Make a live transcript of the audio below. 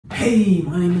Hey,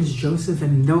 my name is Joseph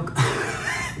and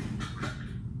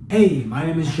Hey, my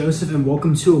name is Joseph and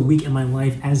welcome to a week in my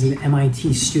life as an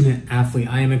MIT student athlete.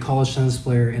 I am a college tennis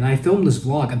player and I filmed this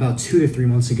vlog about 2 to 3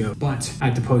 months ago, but I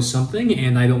had to post something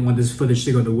and I don't want this footage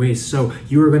to go to waste. So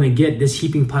you are gonna get this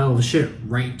heaping pile of shit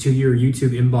right to your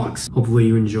YouTube inbox. Hopefully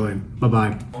you enjoy.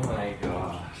 Bye-bye. Oh my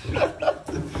gosh.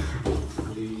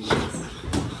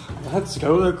 Let's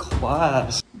go to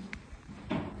class.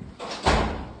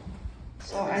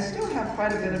 So I still have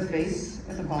quite a bit of base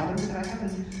at the bottom that I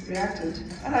haven't reacted.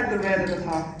 I like the red at the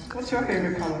top. What's your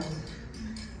favorite color?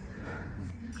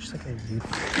 Just like a youth.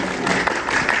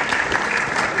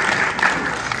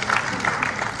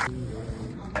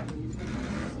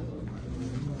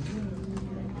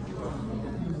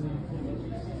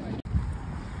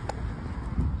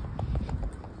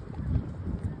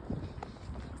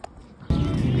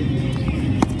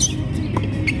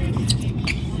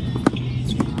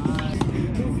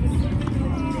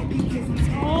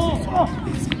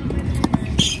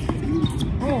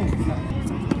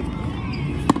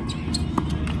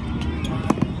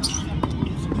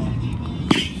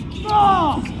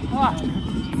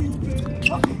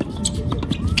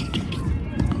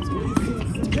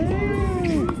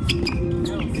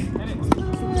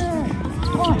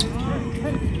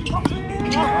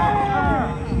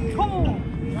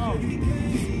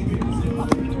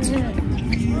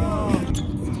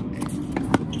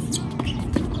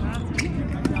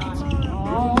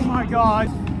 Oh my God.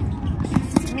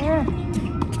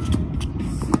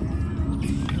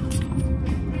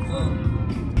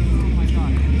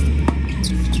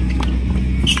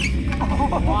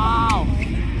 Wow.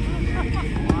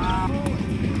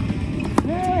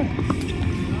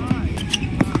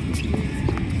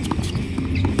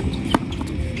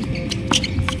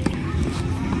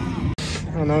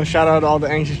 I don't know, shout out to all the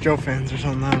AnxiousJoe fans or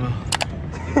something, I don't know.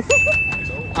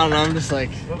 I don't know, I'm just like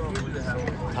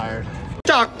tired.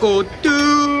 Taco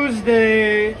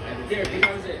Tuesday!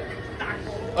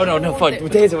 Oh no, fuck.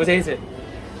 What day is it?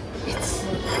 It's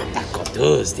Taco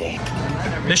Tuesday.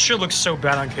 This shit looks so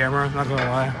bad on camera, I'm not gonna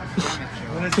lie.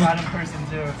 Well, it's bad in person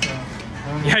too, so.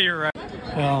 Yeah, you're right.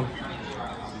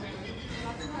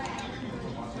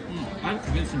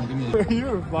 You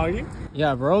were vlogging?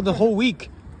 Yeah, bro, the whole week.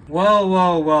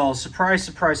 Well, surprise,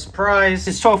 surprise, surprise.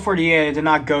 It's 12:48, I did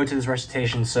not go to this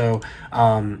recitation, so,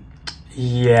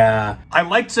 yeah. I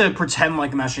like to pretend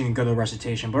like I'm actually gonna go to the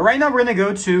recitation, but right now we're gonna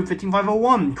go to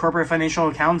 15501, Corporate Financial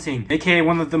Accounting, aka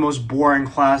one of the most boring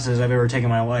classes I've ever taken in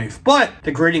my life. But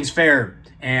the grading's fair,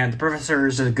 and the professor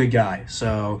is a good guy,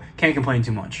 so can't complain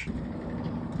too much.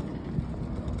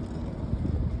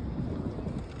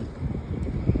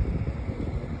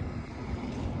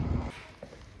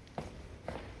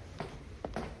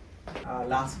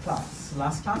 Last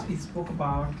class we spoke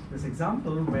about this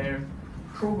example where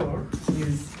Kroger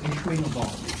is issuing a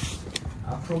bond.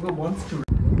 Kroger wants to.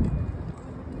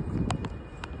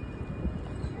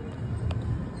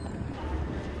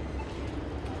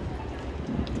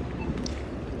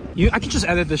 I can just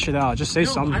edit this shit out. Just say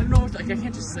something. I don't know. I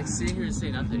can't just like sit here and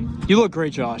say nothing. You look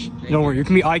great, Josh. Don't worry. You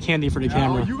can be eye candy for the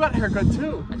camera. You got a haircut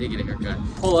too. I did get a haircut.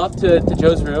 Pull up to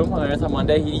Joe's room on Marathon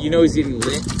Monday. You know he's getting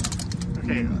lit.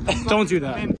 Okay. Don't do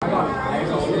that.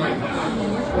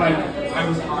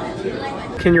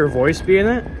 Can your voice be in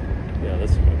it? Yeah,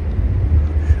 that's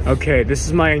good. Okay, this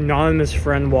is my anonymous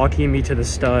friend walking me to the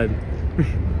stud.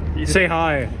 Say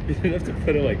hi. You didn't have to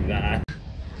put it like that.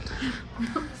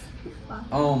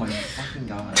 Oh my fucking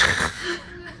God.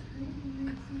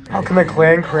 How can a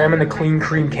clan cram in a clean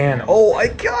cream can? Oh, I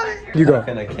got it. You go. How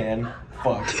can a can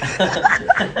fuck?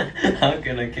 How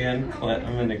can a can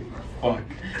clam in a fuck?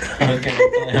 How can a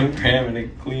clam cram in a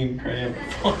clean cram?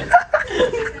 Fuck.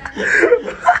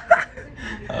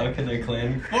 How can a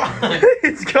clam fuck?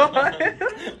 It's gone.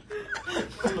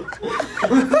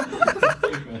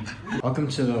 Welcome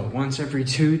to the once every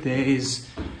 2 days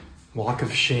walk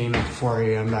of shame at 4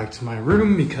 a.m. back to my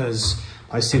room because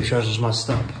my sleep schedule's messed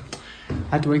up. I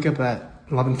have to wake up at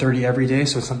 11:30 every day,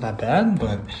 so it's not that bad,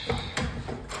 but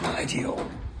not ideal.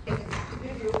 If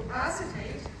you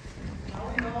acetate, now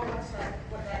we know what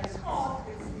that is called.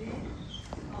 It's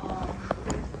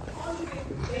the conjugate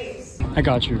base. I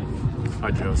got you.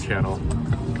 Hi, Joe's channel.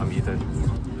 I'm Ethan.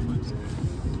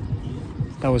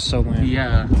 That was so lame.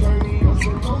 Yeah.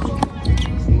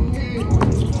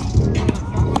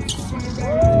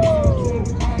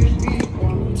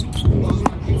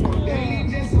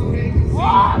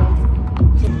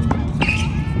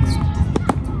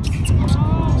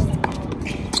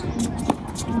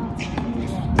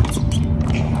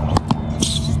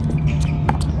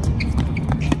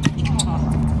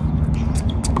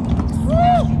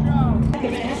 Woo!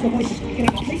 On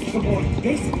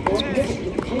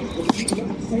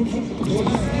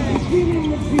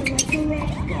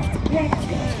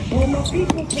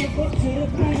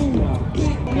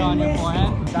your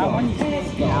forehead. That one you can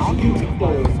stay down. You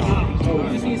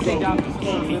just need to stay down just a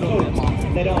little bit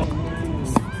longer. They don't.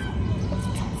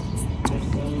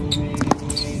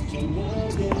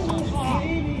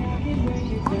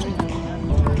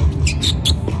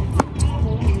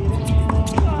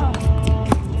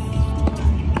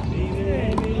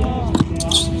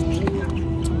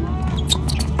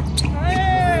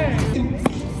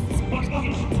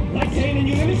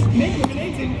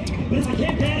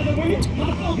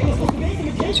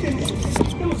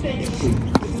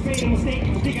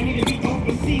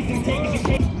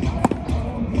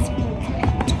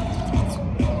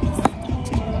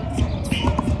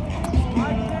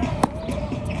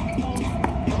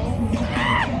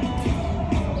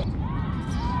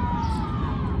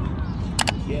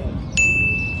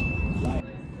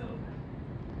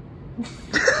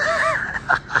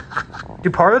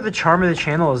 Dude, part of the charm of the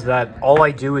channel is that all I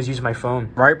do is use my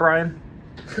phone. Right, Brian?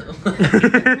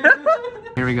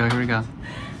 Here we go, here we go.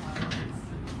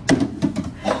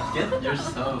 You're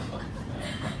so funny.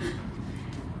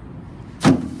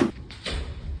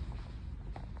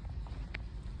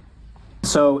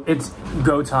 So it's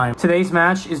go time. Today's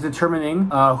match is determining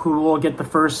who will get the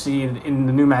first seed in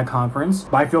the new Mad Conference.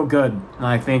 But I feel good, and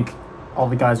I think all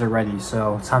the guys are ready,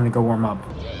 so it's time to go warm up.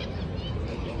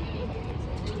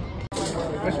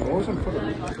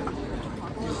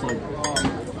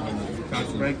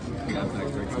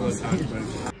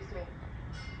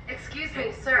 Excuse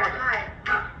me, sir. Hi.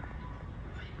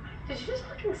 Did you just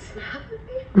fucking snap at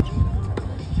me?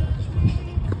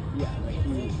 Yeah, like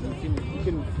you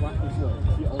can flash the floor.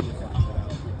 You always flash it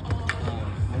out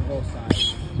on both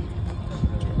sides.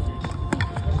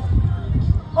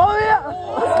 Oh yeah!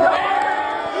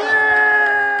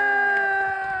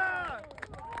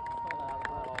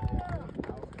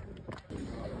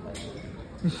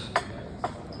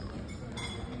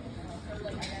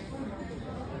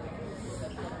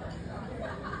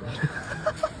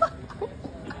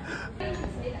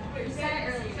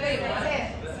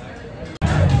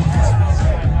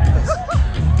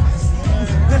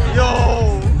 Let's go!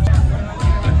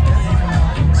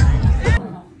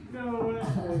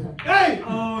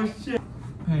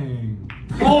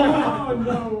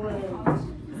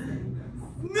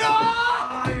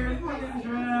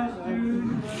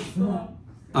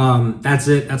 That's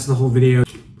it. That's the whole video.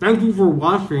 Thank you for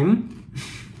watching.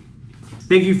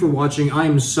 Thank you for watching. I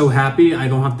am so happy I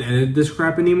don't have to edit this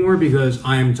crap anymore because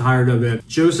I am tired of it.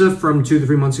 Joseph from 2 to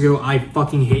 3 months ago, I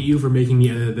fucking hate you for making me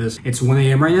edit this. It's 1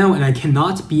 a.m. right now and I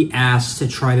cannot be asked to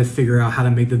try to figure out how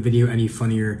to make the video any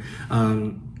funnier.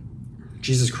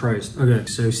 Jesus Christ. Okay,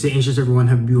 so stay anxious everyone.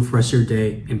 Have a beautiful rest of your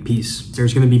day and peace.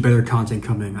 There's gonna be better content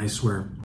coming, I swear.